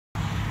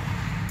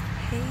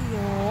Hey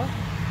y'all,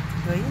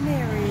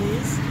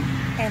 Billionairist,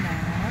 and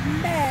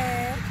I'm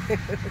back.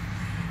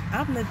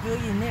 I'm the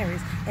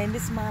Billionairist, and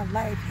this is my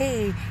life.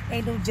 Hey,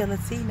 ain't no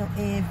jealousy, no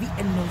envy,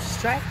 and no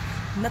strife.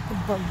 Nothing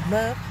but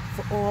love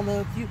for all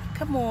of you.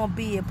 Come on,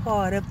 be a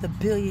part of the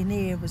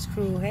Billionairist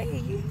crew.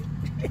 Hey,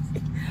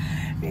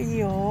 hey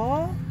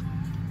y'all.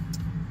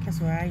 Guess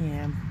where I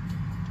am?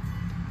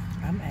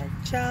 I'm at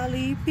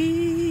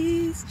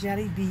JOLLIBEE's,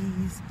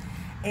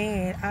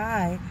 and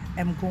I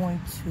am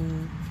going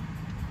to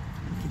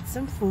get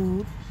some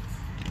food,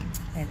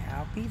 and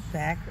I'll be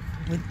back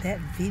with that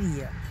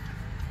video.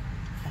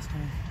 That's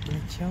gonna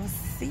let y'all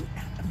see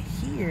I'm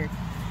here.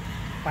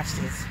 Watch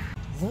this.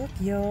 Look,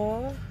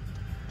 y'all,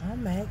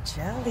 I'm at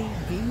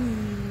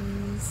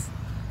JOLLIBEE's.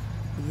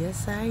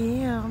 Yes, I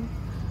am.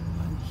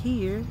 I'm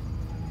here,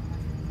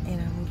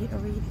 and I'm getting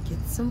ready to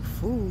get some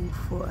food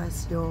for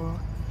us, y'all,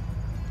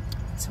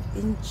 to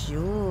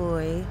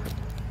enjoy.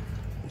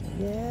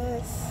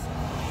 Yes,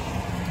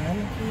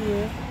 I'm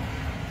here.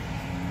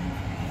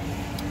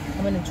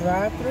 I'm in the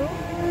drive-thru.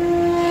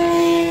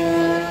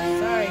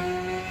 Sorry.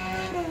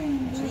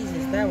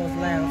 Jesus, that was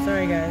loud.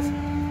 Sorry, guys.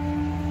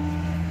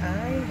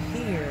 I'm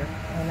here,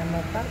 and I'm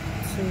about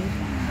to.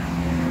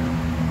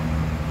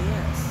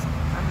 Yes, I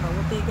don't know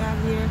what they got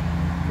here.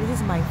 This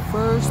is my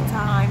first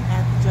time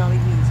at the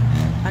JOLLIBEE's.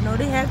 I know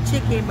they have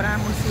chicken, but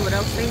I'm gonna see what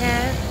else they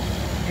have.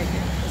 And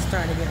it's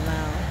starting to get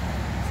loud.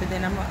 So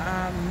then I'm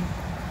gonna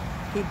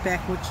get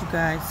back with you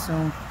guys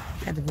soon. I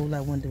had to roll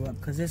that window up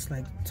because it's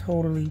like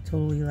totally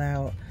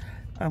loud.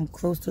 I'm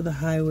close to the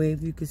highway,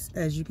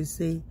 as you can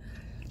see,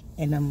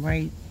 and I'm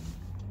right,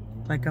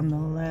 like I'm the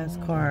last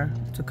car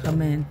to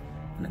come in.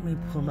 Let me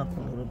pull up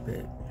a little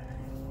bit.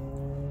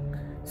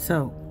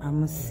 So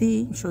I'm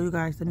gonna show you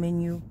guys the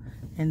menu,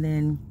 and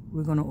then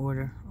we're gonna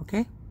order.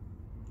 Okay?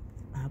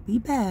 I'll be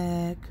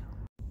back.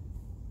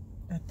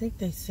 I think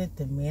they sent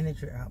the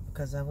manager out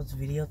because I was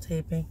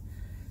videotaping.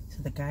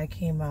 So the guy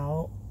came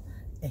out,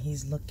 and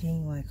he's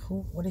looking like,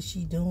 what is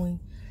she doing?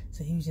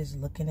 So he was just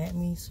looking at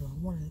me. So I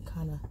wanted to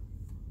kind of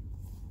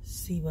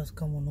see what's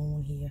going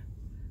on here.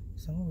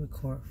 So I'm gonna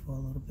record for a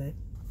little bit.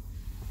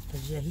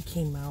 But yeah, he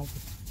came out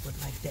with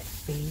like that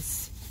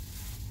face,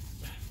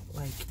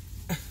 like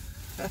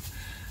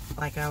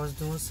like I was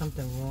doing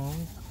something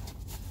wrong,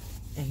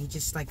 and he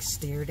just like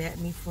stared at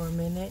me for a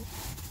minute.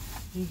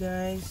 You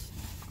guys,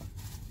 I'm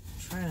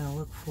trying to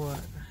look for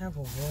it. I have a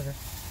water.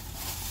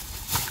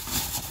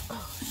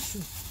 Oh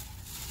shoot!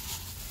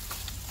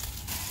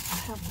 I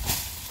have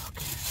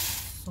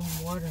some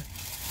water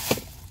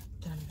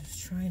that I'm just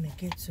trying to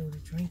get to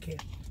drink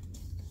it.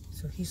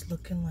 So he's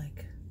looking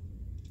like,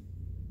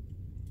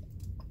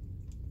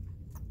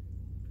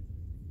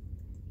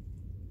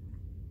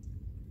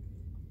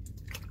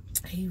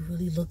 he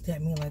really looked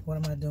at me like, what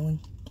am I doing?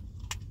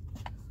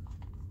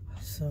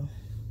 So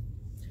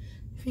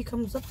if he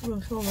comes up to me,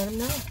 I'm gonna let him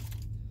know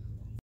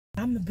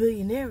I'm the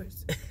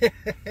Billionairist.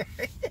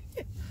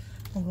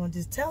 I'm gonna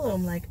just tell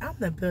him like, I'm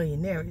the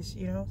Billionairist,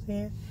 you know what I'm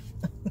saying?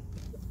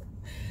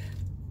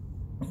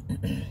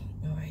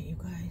 Alright, you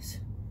guys.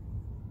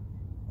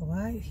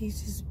 Why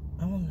he's just,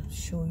 I want to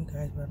show you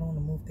guys, but I don't want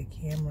to move the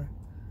camera.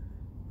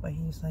 But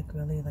he's like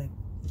really like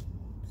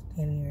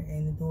standing there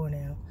in the door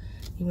now.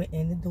 He went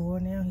in the door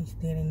now. He's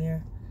standing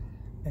there,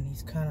 and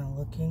he's kind of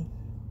looking.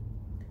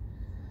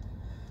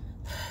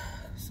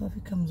 So if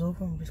he comes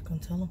over, I'm just gonna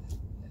tell him.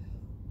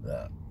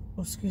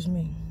 Oh, excuse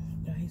me.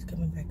 Yeah, he's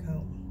coming back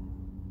out.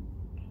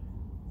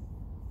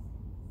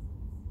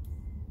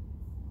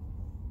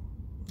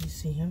 You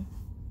see him?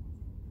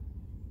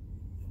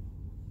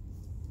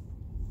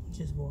 He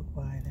just walked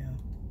by now.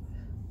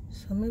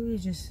 So maybe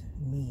it's just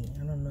me.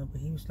 I don't know. But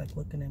he was like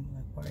looking at me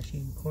like, why is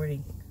she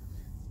recording?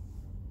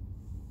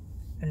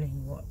 And then he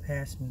walked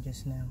past me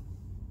just now.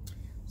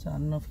 So I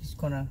don't know if he's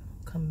gonna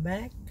come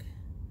back,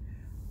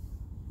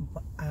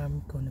 but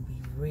I'm gonna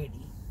be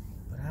ready.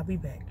 But I'll be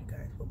back, you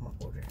guys, with my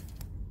order.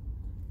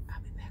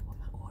 I'll be back with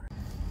my order.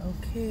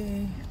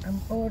 Okay, I'm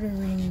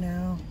ordering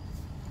now.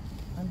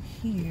 I'm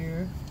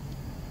here.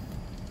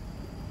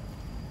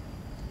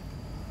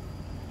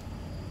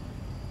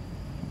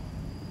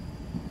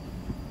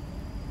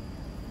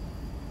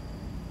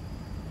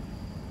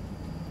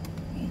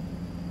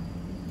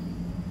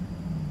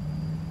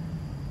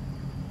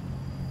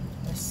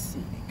 Let's see,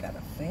 they got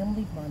a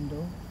family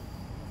bundle.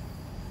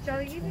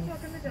 Jolly, you can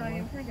talk on the Jolly.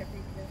 I'm trying to get for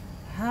you.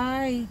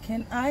 Hi,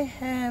 can I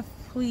have,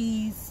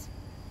 please,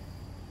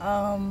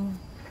 the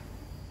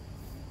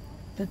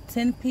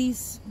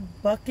 10-piece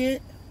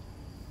bucket,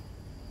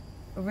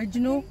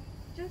 original? Okay.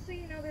 Just so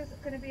you know, there's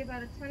going to be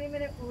about a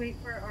 20-minute wait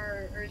for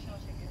our original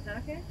chicken. Is that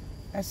okay?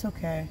 That's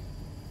okay.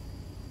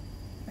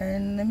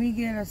 And let me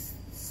get a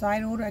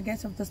side order, I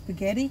guess, of the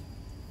spaghetti.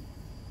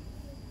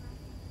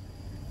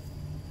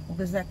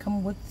 Does that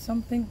come with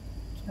something?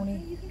 20?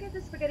 Okay, you can get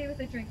the spaghetti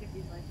with a drink if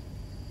you'd like.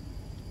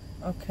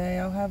 Okay,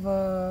 I'll have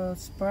a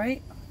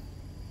Sprite.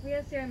 We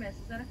have Sierra Mist.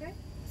 Is that okay?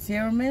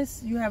 Sierra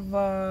Mist? You have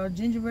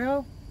ginger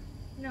ale?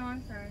 No,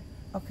 I'm sorry.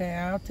 Okay,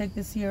 I'll take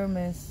the Sierra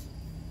Mist.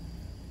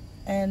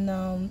 And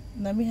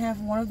let me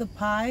have one of the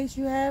pies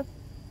you have.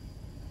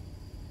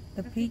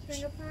 The peach.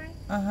 Finger fry?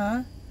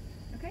 Uh-huh.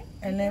 Okay.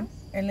 And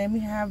let me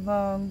have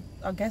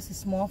I guess a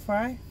small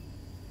fry.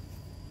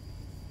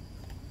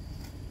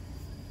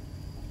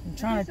 I'm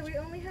trying so we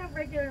only have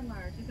regular and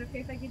large. Is it okay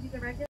if I give you the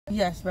regular?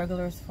 Yes,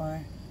 regular is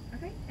fine.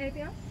 Okay.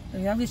 Anything else?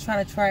 Yeah, I'm just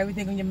trying to try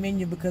everything on your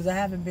menu because I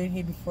haven't been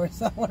here before,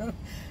 so I want to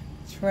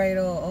try it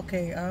all.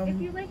 Okay.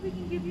 If you like, we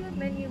can give you a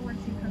menu once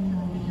you come to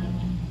the window.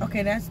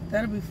 Okay,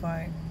 that'll be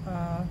fine.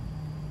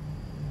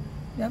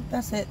 Yep,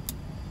 that's it.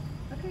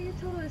 Okay, your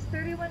total is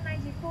 $31.94.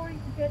 You can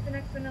get the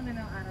next one on the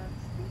no add-ons.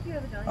 Thank you.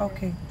 Have a jolly day.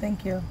 Okay,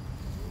 thank you.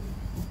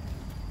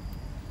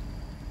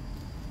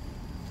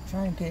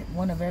 Trying to get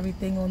one of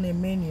everything on their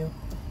menu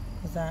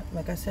because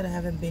like I said, I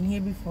haven't been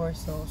here before,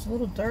 so it's a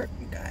little dark,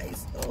 you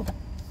guys. Oh,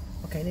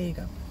 okay, there you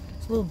go.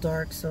 It's a little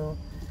dark, so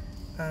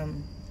I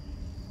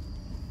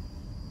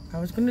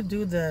was gonna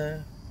do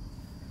the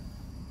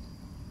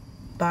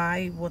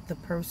buy what the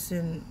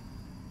person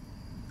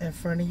in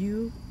front of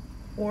you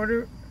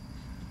ordered.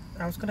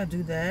 I was gonna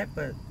do that,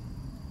 but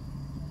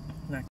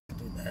I'm not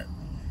gonna do that.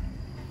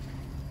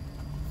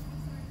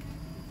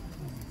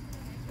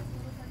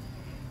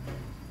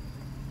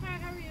 Hi,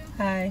 how are you?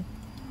 Hi.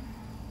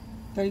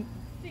 Thank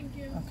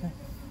you. Okay.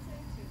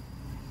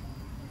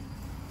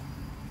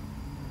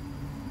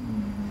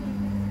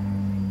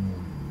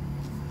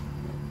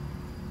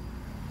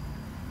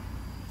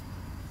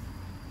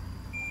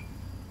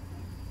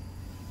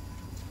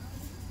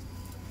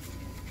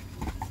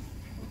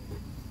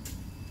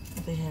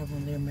 They have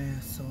on their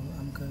mask, so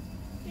I'm good.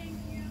 Thank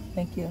you.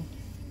 Thank you.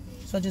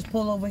 So just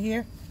pull over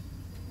here.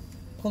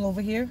 Pull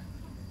over here.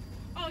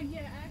 Oh,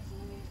 yeah,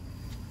 actually.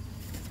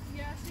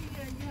 Yeah, so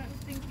yeah, you have to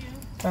thank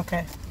you.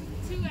 Okay.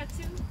 2 at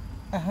 2.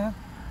 Uh-huh.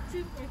 2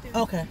 right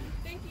there. Okay.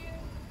 Thank you.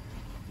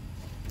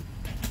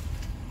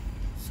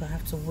 So I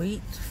have to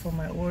wait for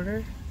my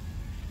order.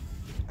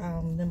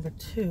 Number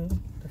 2,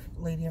 the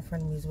lady in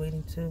front of me is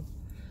waiting too.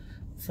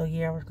 So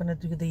yeah, I was gonna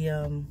do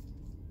the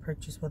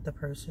purchase with the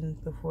person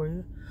before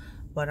you,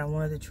 but I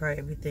wanted to try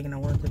everything and I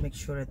wanted to make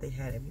sure that they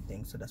had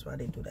everything, so that's why I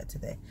didn't do that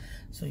today.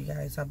 So you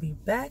guys, I'll be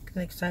back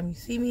next time you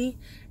see me.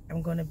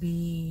 I'm gonna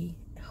be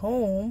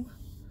home.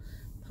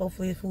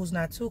 Hopefully the food's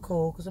not too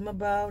cold because I'm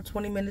about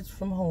 20 minutes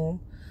from home,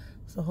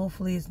 so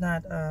hopefully it's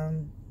not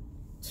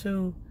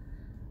too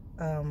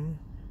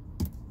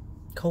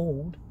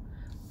cold,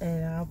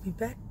 and I'll be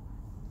back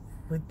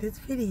with this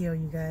video,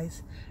 you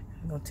guys.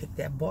 I'm gonna take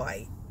that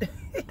bite.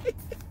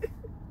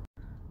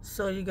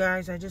 So you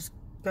guys, I just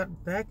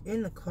got back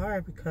in the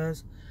car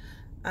because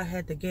I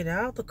had to get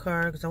out the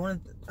car because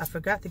I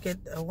forgot to get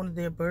one of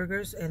their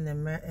burgers and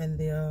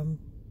the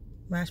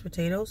mashed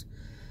potatoes.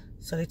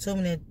 So they told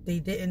me that they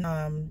didn't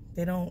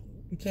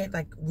you can't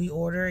like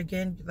reorder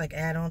again, like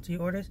add on to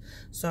your orders.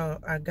 So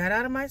I got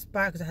out of my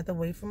spot because I had to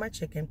wait for my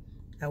chicken.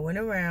 I went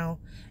around,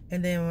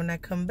 and then when I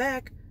come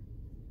back,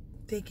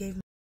 they gave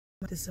me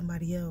to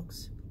somebody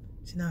else.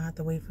 So now I have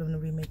to wait for them to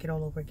remake it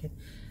all over again.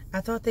 I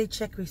thought they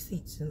check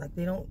receipts, and like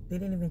they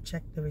didn't even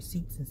check the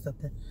receipts and stuff.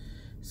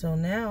 So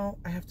now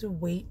I have to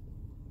wait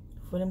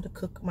for them to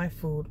cook my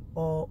food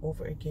all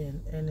over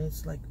again, and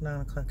it's like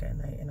 9 o'clock at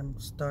night and I'm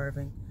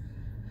starving.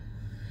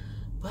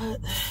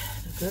 But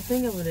the good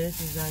thing of it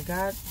is I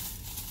got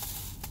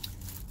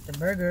the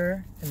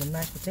burger and the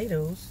mashed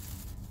potatoes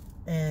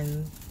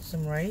and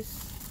some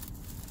rice,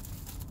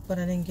 but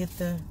I didn't get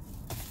the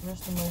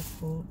rest of my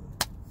food,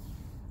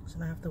 so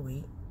now I have to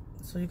wait.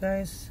 So you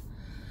guys,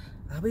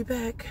 I'll be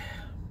back.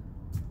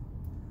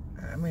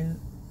 I mean,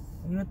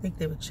 you would think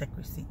they would check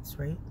receipts,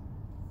 right?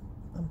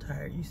 I'm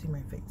tired. You see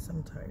my face.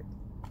 I'm tired.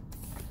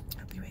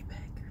 I'll be right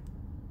back.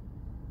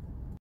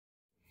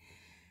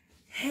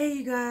 Hey,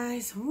 you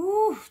guys.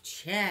 Woo,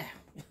 chat.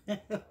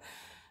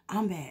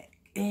 I'm back.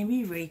 And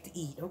we ready to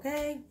eat,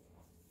 okay?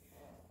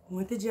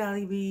 Went to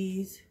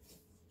Jollibee's.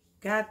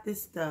 Got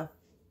this stuff.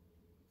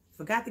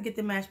 Forgot to get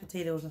the mashed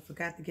potatoes and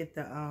forgot to get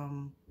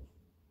the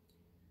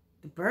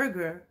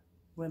burger.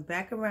 Went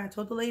back around,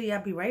 told the lady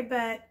I'd be right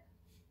back.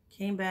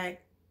 Came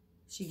back.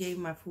 She gave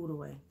my food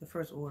away, the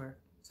first order.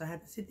 So I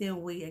had to sit there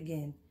and wait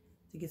again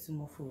to get some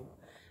more food.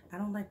 I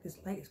don't like this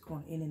light. It's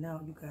going in and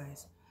out, you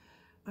guys.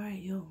 All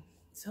right, yo.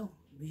 So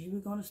we're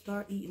going to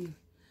start eating.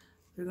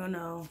 We're going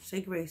to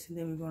say grace, and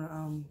then we're going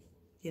to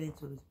get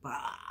into this.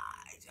 Bye.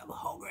 I'm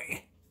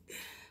hungry.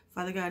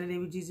 Father God, in the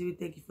name of Jesus, we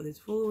thank you for this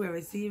food we're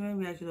receiving.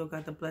 We ask you, Lord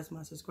God, to bless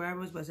my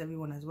subscribers, bless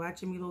everyone that's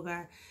watching me, Lord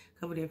God.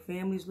 Cover their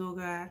families, Lord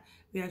God.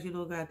 We ask you,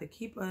 Lord God, to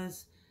keep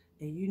us,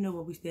 and you know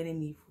what we stand in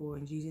need for.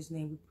 In Jesus'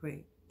 name we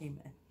pray.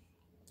 Amen.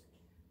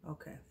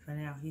 Okay, for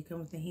now, here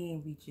comes the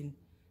hand reaching.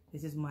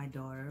 This is my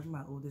daughter,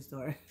 my oldest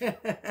daughter.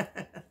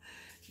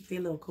 They a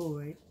little cool,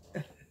 right?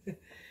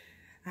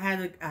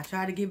 I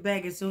tried to get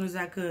back as soon as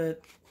I could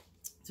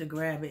to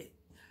grab it,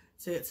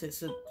 to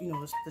you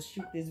know, to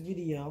shoot this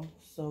video.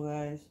 So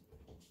guys,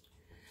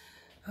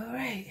 all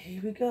right,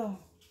 here we go.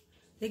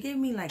 They gave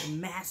me like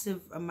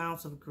massive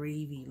amounts of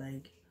gravy.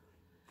 Like,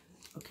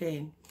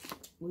 okay,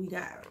 we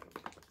got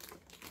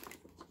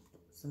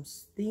some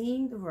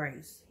steamed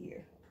rice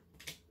here.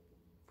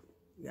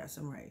 We got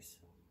some rice.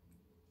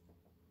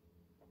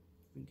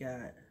 We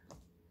got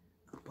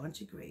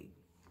bunch of gravy.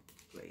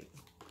 Gravy.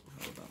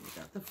 Hold on, we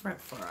got the french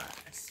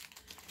fries.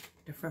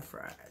 The french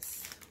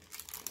fries.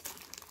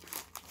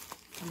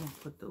 I'm gonna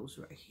put those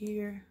right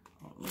here.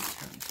 Oh, let me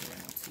turn this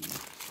around to you.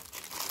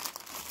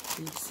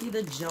 So you see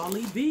the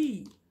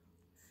JOLLIBEE.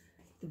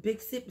 The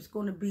big sip is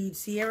going to be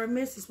Sierra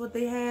Mist is what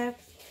they have.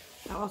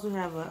 I also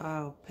have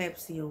a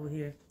Pepsi over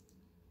here.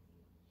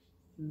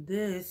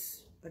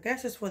 This, I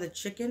guess it's for the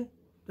chicken.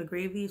 The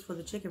gravy is for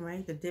the chicken,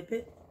 right? To dip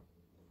it.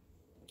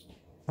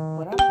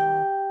 But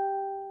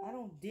I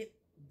don't dip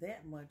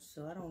that much,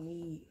 so I don't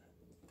need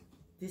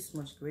this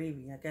much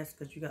gravy. I guess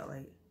because you got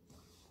like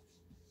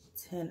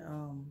 10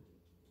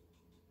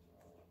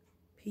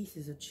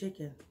 pieces of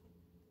chicken.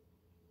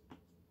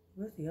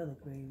 Where's the other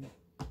gravy?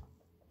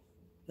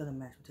 The other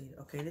mashed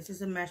potato. Okay, this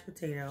is a mashed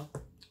potato.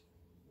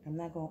 I'm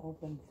not gonna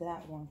open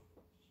that one.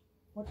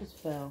 What just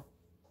fell?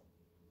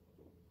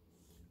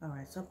 All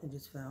right, something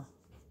just fell.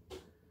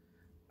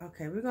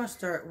 Okay, we're gonna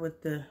start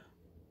with the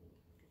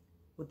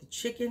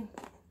chicken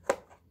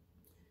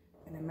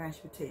and the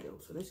mashed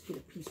potatoes. So let's get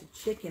a piece of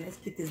chicken. Let's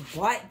get this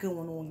bite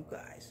going on, you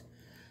guys.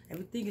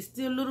 Everything is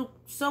still a little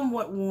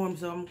somewhat warm,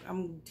 so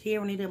I'm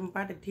tearing it up. I'm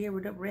about to tear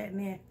it up right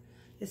now.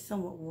 It's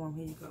somewhat warm.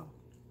 Here you go.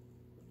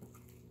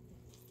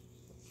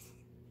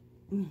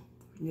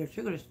 Yeah,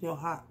 chicken is still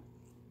hot.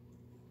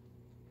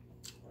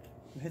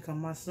 Here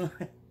come my son.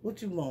 What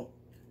you want?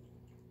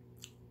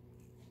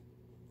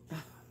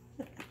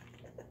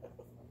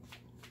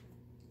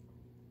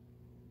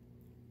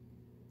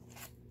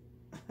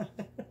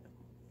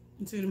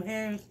 You see them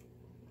hands?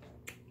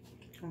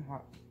 I'm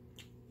hot.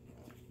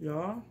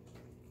 Y'all.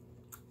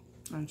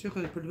 And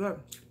chicken is pretty good.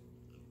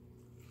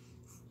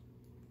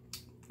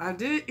 I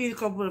did eat a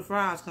couple of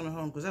fries coming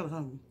home because I was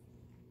hungry.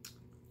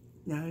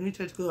 Yeah, it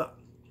tastes good.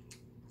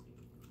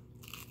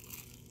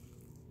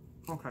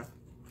 Okay.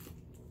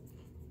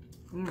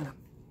 I'm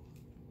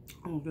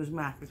gonna do some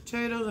mashed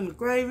potatoes and the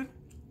gravy.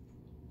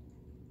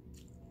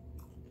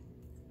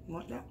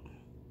 Like that.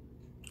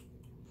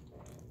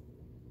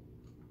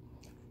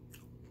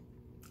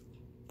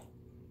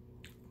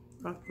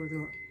 That's pretty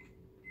good.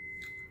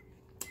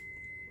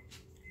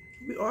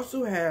 We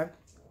also have,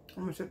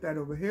 I'm gonna set that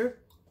over here.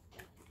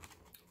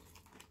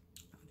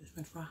 This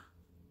french fry.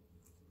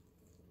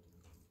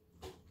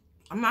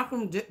 I'm not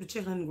gonna dip the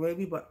chicken in the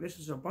gravy, but this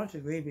is a bunch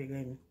of gravy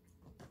again.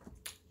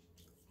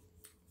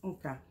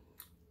 Okay.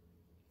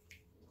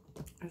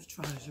 Let's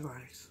try this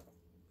rice.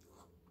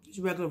 It's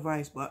regular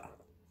rice, but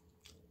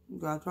you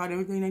gotta try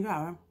everything they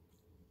got, right?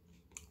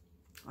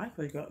 I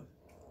pretty good.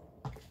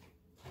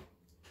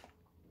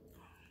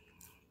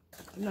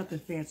 Nothing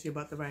fancy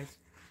about the rice.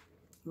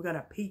 We got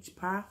a peach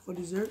pie for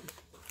dessert.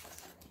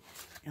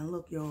 And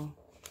look, y'all.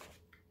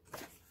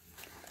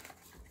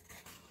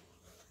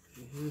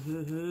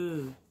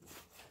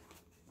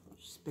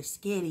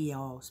 Spaghetti,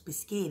 y'all.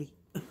 Spaghetti.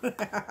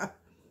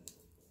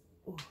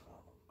 Oh,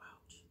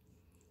 ouch.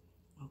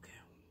 Okay.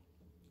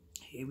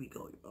 Here we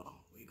go, y'all.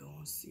 We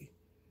gonna see.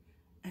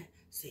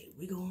 Say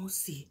we gonna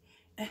see.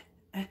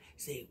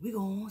 Say we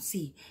gonna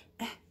see.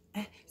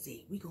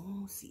 Say we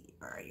gonna see.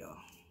 All right, y'all.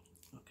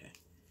 Okay.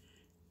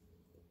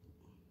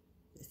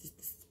 This is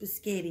the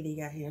spaghetti they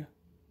got here.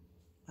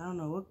 I don't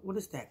know what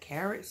is that?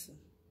 Carrots?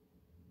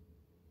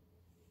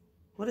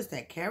 What is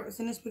that? Carrots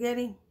in the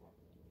spaghetti?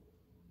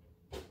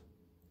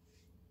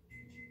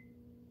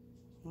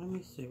 Let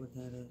me see what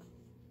that is.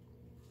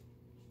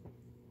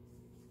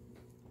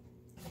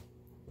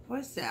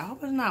 What's that? I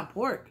hope it's not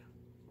pork.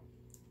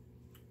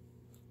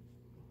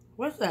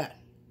 What's that?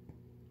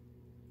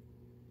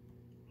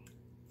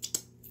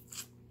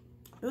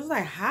 It looks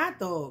like hot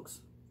dogs.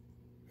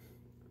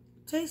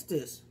 Taste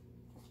this.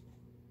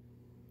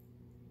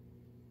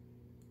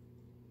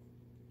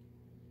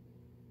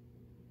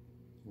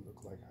 It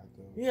look like hot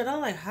dogs. Yeah, they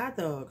look like hot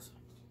dogs.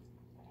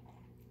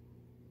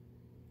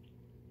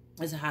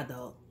 It's a hot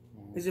dog.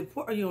 Is it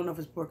pork? Or you don't know if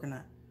it's pork or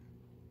not?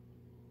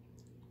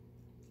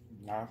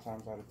 9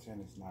 times out of 10,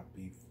 it's not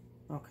beef.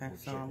 Okay,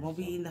 so I won't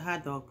be eating the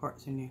hot dog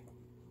parts in there.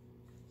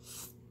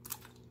 It's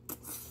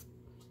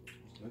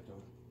good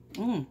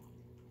though.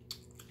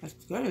 That's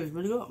good. It's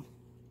really good.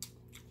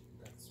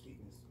 Got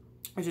sweetness.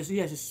 It's just,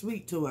 yeah, it's just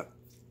sweet to it.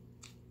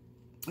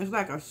 It's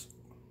like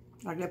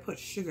they put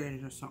sugar in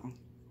it or something.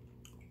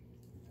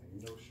 Yeah,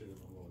 you know sugar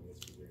no more in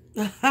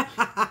spaghetti.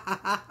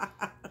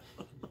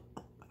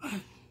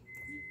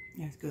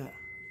 That's good.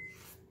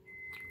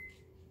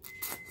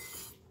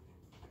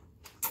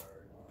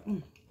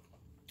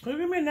 Can you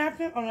give me a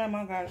napkin? Oh, no,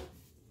 I got it.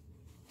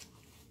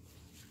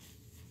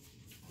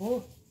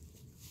 Oh.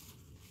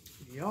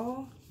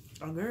 Y'all,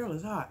 a girl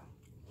is hot.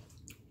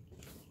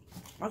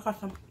 I got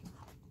some.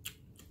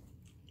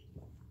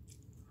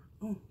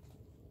 Does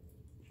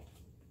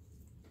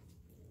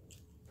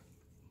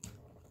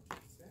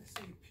that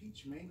say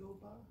peach mango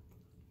bar?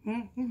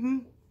 Mm-hmm.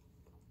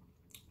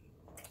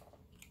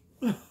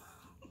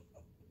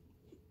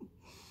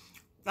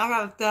 I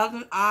got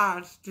 1,000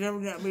 eyes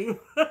staring at me. And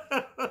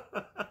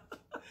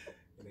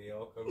they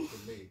all come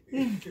from me.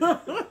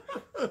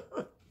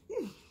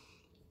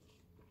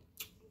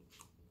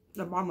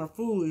 The mama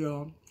fool,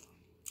 y'all.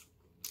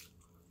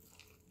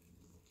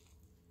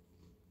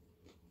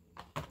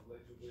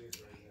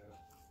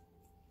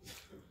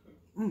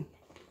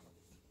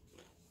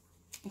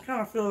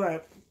 feel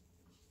like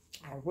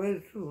I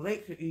waited too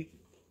late to eat.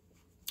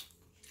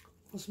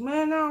 Cause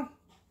man, now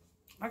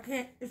I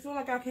can't. It feels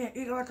like I can't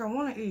eat like I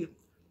want to eat.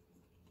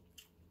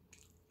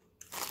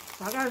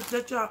 So I gotta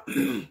let y'all.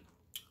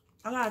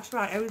 I gotta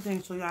try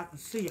everything so y'all can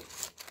see it.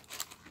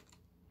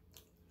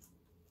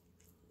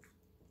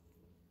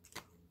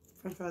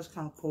 French fries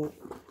kind of cold.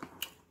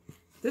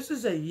 This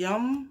is a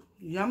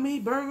yummy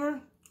burger.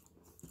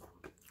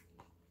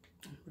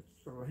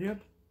 Over here.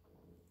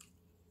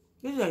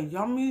 This is a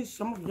yummy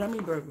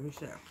burger. He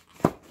said.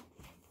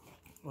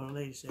 Well, the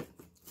lady said.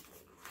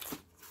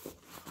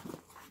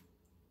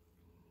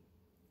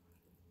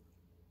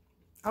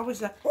 I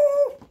was like,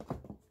 ooh.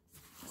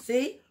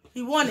 See,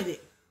 he wanted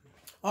it.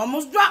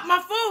 Almost dropped my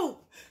food.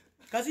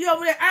 Because he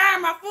over there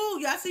eyeing my food.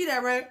 Y'all see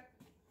that, right?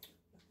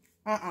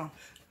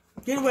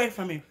 Get away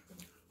from me.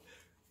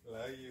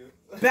 Love you.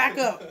 Back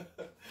up,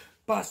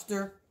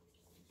 Buster.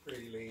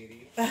 Pretty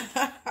lady.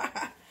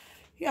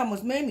 He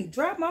almost made me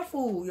drop my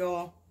food,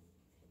 y'all.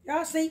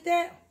 Y'all seen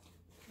that?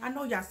 I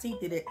know y'all seen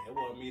it. That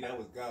wasn't me, that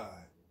was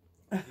God.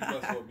 He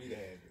must want me to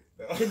have it.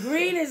 The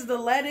green is the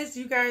lettuce.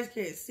 You guys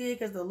can't see it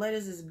because the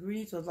lettuce is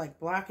green, so it's like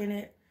blocking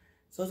it.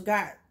 So it's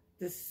got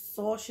this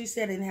sauce. She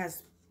said it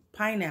has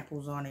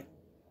pineapples on it.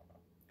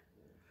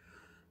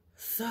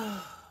 So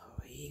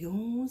we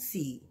gonna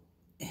see.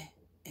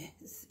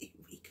 See,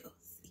 we gonna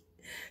see.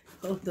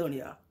 Hold on,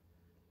 y'all.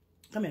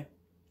 Come here.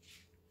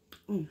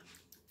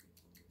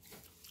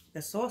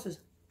 The sauce is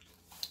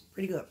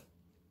pretty good.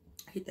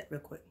 I hit that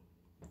real quick.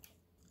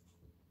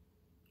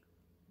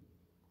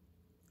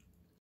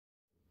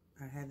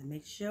 I had to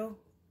make sure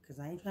because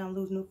I ain't trying to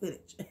lose no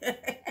footage.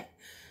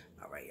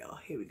 All right, y'all.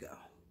 Here we go.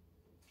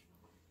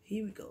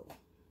 Here we go.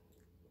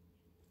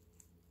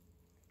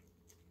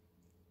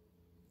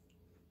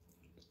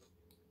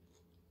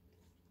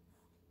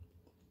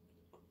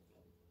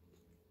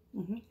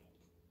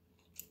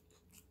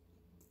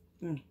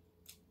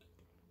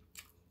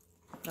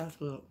 That's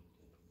good.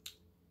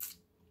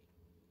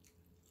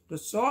 The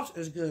sauce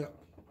is good.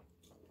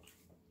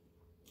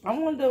 I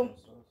want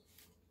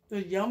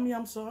the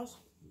yum sauce.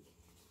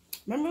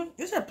 Remember,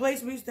 it's a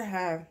place we used to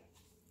have.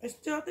 It's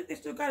still, I think they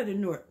still got it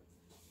in Newark.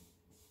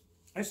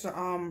 It's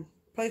a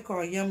place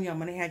called Yum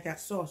Yum, and they had that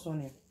sauce on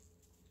it.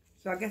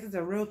 So I guess it's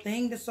a real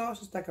thing. The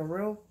sauce is like a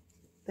real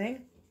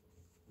thing.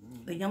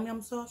 The Yum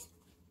Yum sauce.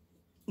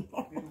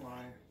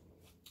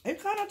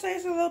 It kind of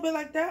tastes a little bit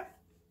like that,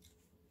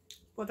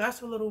 but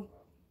that's a little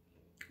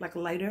like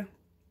lighter.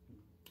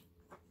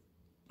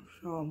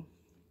 So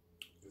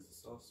is the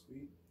sauce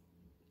sweet?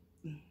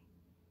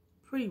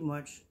 Pretty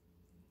much.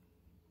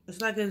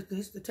 It's like it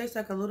tastes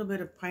like a little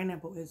bit of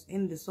pineapple is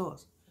in the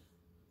sauce.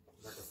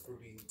 Like a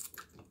fruity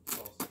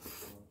sauce.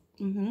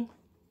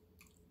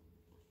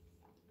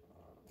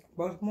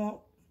 But it's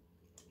more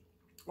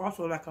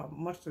also like a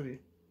mustardy.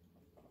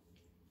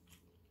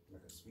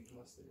 Like a sweet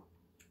mustard.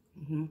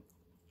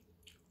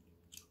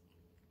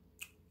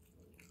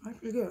 That's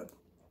pretty good.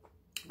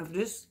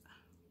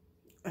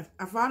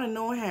 If I'd have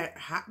known it had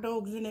hot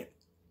dogs in it,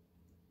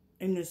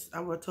 I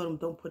would have told them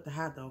don't put the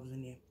hot dogs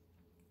in there.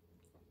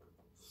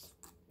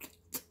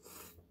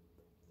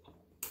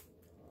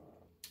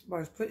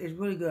 But it's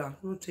really good.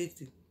 It's real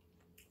tasty.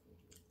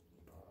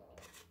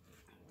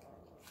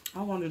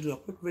 I wanted to do a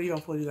quick video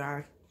for you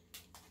guys.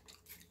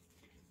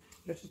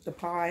 This is the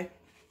pie.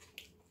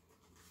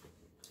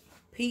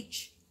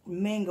 Peach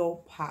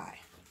mango pie.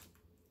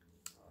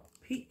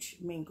 Peach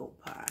mango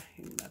pie.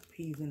 And my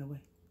peas in the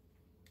way.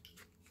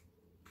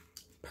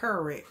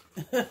 Perfect.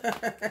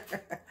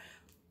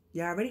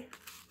 Y'all ready?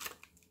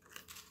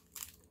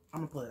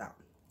 I'm gonna pull it out.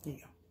 Here you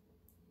go.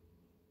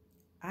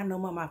 I know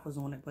my mouth was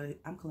on it, but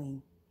I'm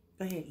clean.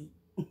 Go ahead, eat.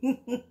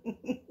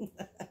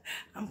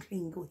 I'm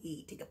clean. Go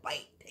ahead. Take a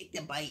bite. Take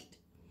the bite.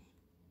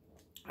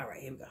 All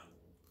right, here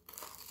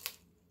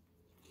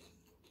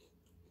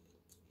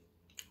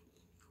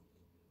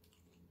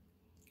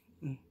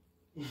we go.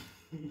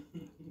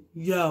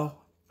 Yo,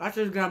 I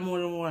just got more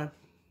than one.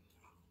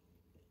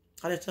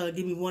 I just tell her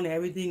give me one of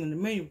everything in the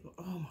menu.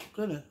 Oh my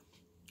goodness.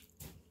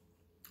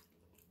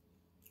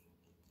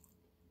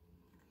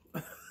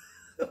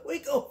 We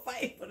go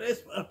fight for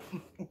this one.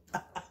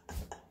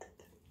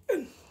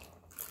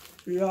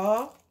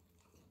 Y'all.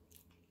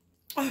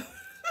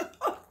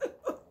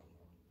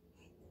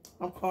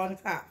 I'm calling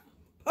the cops.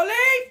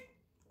 Police!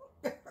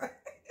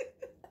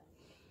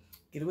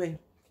 Get away.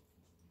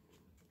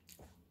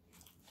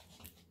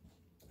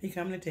 He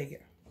coming to take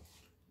it.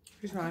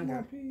 He's trying to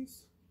go.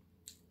 Peace.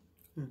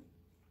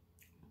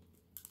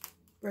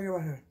 Bring it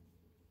right here.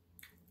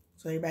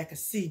 So everybody can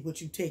see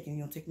what you taking.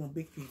 You don't take no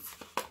big piece.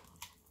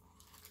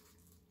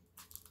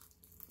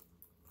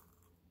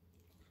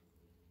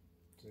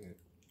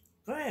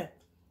 Go ahead.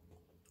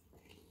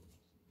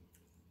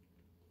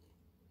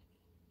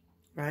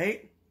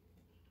 Right?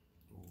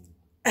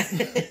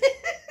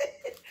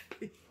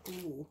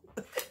 Ooh.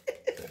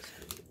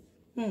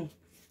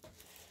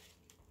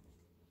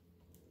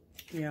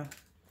 Yeah.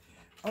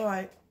 All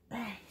right.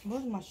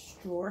 Where's my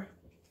straw?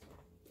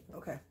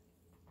 Okay.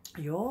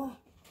 Y'all.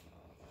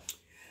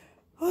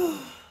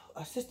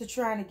 a sister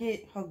trying to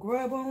get her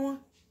grub on.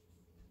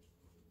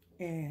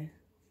 And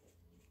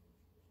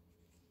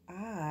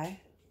I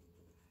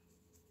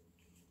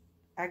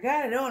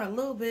got it on a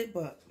little bit,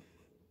 but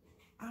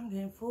I'm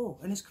getting full.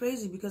 And it's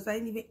crazy because I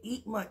didn't even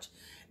eat much.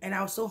 And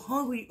I was so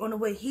hungry on the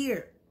way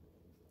here.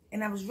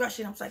 And I was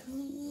rushing. I was like, get out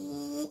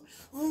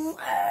the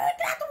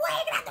way,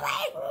 get out the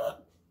way.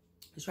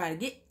 To try to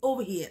get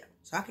over here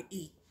so I could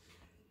eat.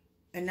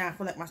 And now I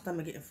feel like my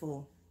stomach getting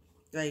full.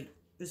 Like,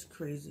 it's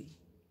crazy.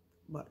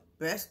 But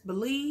best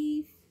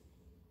believe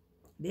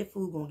that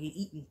food gonna get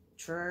eaten.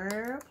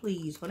 Sure,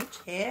 please. For the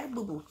chat,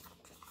 boo-boo.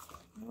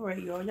 All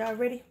right, y'all. Y'all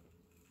ready?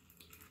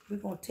 We're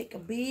gonna take a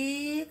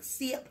big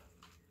sip.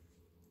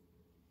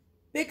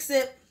 Big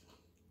sip.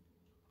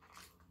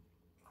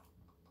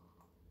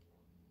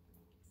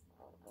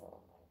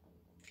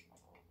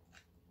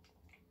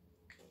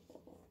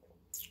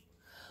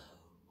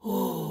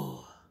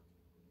 Oh.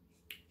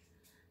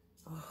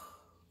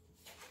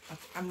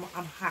 I'm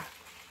hot.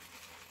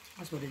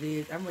 That's what it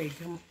is. I'm ready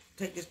to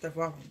take this stuff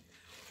off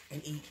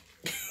and eat.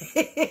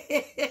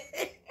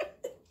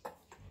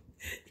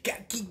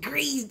 Gotta keep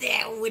grease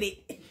down with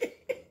it.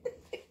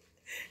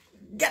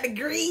 Gotta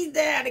grease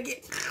down to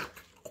get.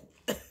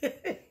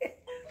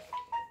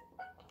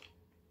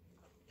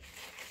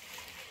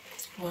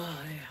 Oh,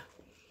 yeah.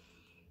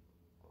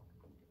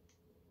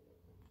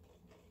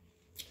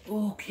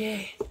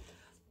 Okay.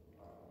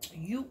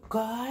 You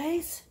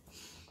guys.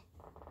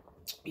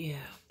 Yeah,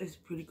 it's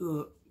pretty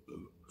good.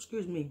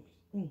 Excuse me.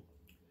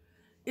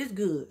 It's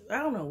good. I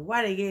don't know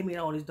why they gave me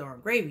all this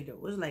darn gravy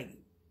though. It's like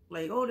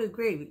all this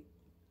gravy.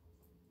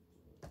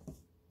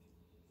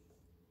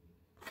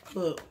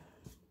 Look.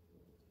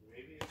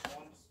 Maybe it's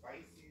one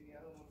spicy and the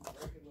other one's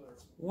regular.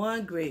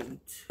 1 gravy,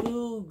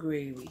 2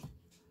 gravy,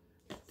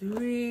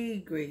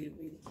 3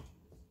 gravy,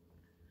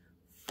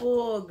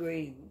 4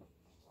 gravy.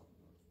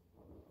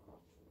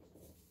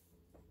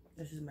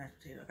 This is mashed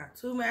potato. I got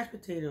 2 mashed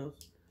potatoes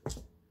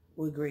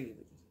with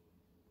gravy.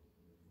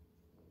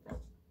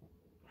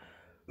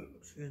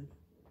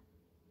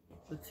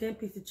 The 10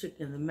 piece of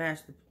chicken,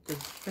 the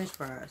french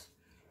fries.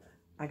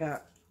 I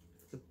got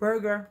the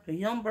burger, the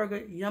Yum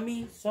Burger,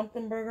 Yummy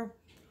something burger.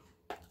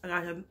 I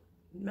got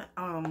the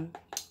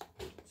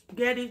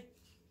spaghetti.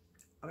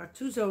 I got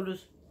 2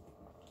 sodas.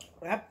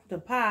 I got the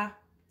pie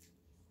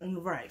and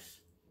the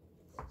rice.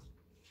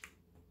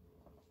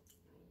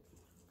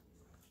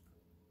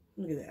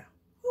 Look at that.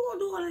 Who gonna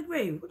do all that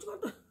gravy? What you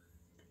gonna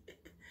do?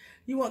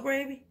 You want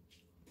gravy?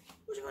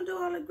 What you gonna do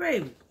all that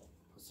gravy?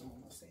 Put some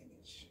on my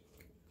sandwich.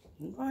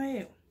 Go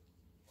ahead.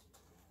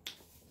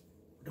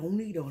 Don't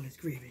need all this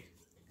gravy.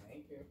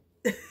 Thank you.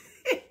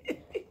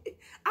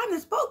 I'm the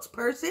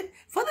spokesperson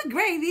for the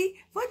gravy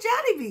for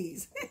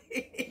JOLLIBEEs.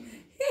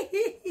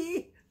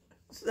 You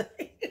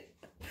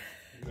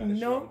gotta No.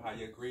 show them how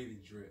your gravy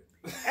drip.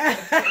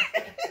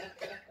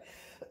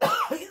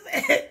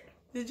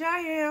 Did y'all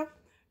hear?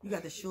 You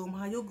got to show them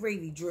how your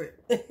gravy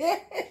drip.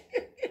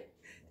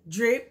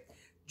 Drip,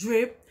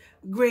 drip,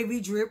 gravy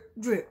drip,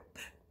 drip.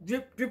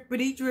 Drip,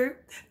 drippity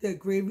drip. The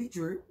gravy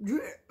drip,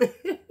 drip.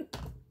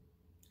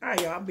 All right,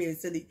 y'all, I'm being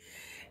silly.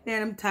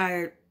 Man, I'm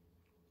tired.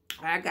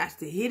 I got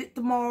to hit it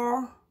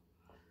tomorrow.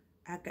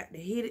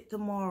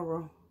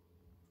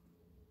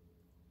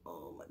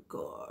 Oh my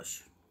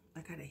gosh.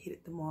 I gotta hit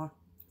it tomorrow.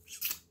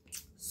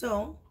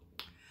 So,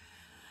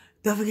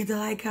 don't forget to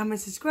like, comment,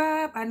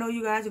 subscribe. I know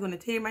you guys are going to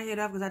tear my head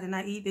off because I did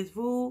not eat this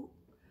food.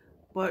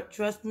 But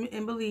trust me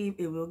and believe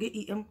it will get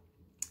eaten.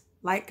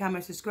 Like,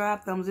 comment,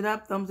 subscribe. Thumbs it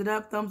up, thumbs it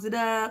up, thumbs it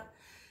up.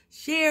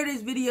 Share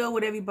this video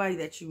with everybody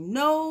that you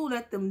know.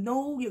 Let them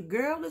know your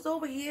girl is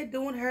over here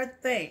doing her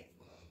thing.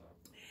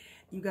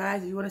 You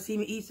guys, if you want to see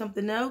me eat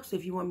something else,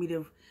 if you want me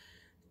to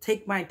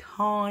take my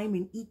time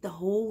and eat the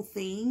whole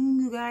thing,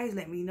 you guys,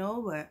 let me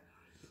know. But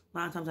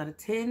 9 times out of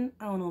 10,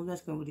 I don't know if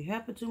that's going to really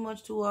happen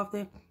too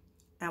often.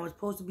 I was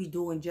supposed to be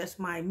doing just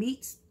my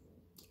meats,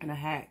 and I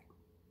had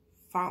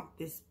found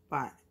this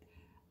spot.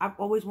 I've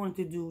always wanted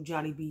to do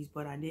JOLLIBEEs,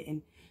 but I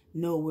didn't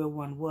know where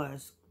one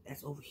was.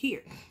 That's over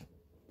here.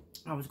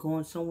 I was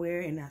going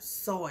somewhere, and I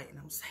saw it, and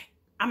I was like,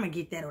 I'm going to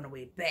get that on the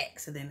way back.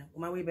 So then,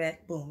 on my way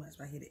back, boom, that's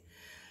why I hit it.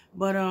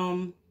 But,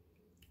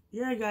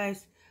 yeah,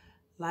 guys,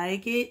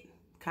 like it,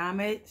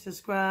 comment,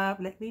 subscribe.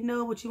 Let me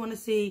know what you want to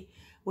see,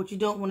 what you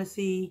don't want to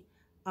see.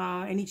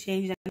 Any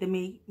changes I need to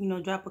make, you know,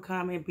 drop a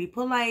comment. Be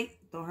polite.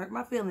 Don't hurt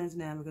my feelings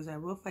now because I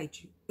will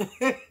fight you.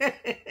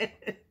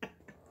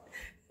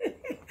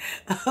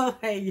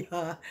 Alright,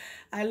 y'all.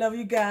 I love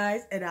you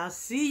guys. And I'll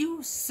see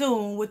you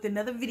soon with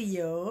another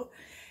video.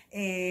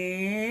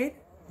 And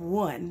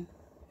 1.